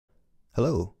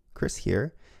Hello, Chris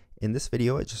here. In this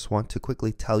video, I just want to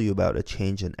quickly tell you about a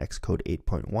change in Xcode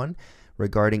 8.1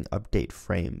 regarding update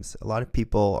frames. A lot of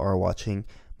people are watching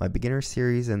my beginner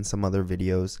series and some other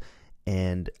videos,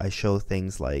 and I show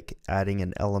things like adding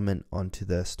an element onto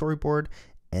the storyboard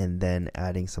and then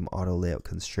adding some auto layout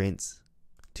constraints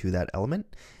to that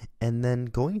element, and then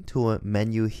going to a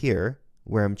menu here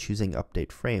where I'm choosing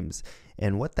update frames.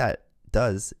 And what that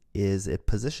does is it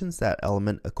positions that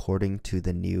element according to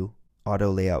the new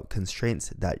auto layout constraints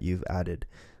that you've added.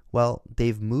 Well,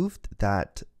 they've moved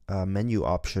that menu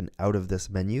option out of this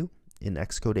menu in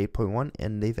Xcode 8.1,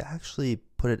 and they've actually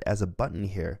put it as a button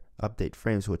here, update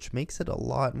frames, which makes it a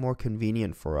lot more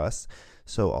convenient for us.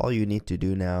 So all you need to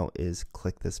do now is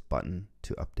click this button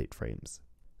to update frames.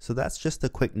 So that's just a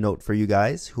quick note for you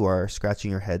guys who are scratching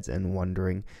your heads and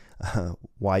wondering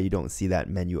why you don't see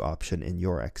that menu option in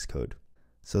your Xcode.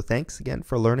 So thanks again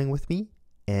for learning with me,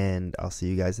 and I'll see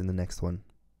you guys in the next one.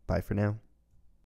 Bye for now.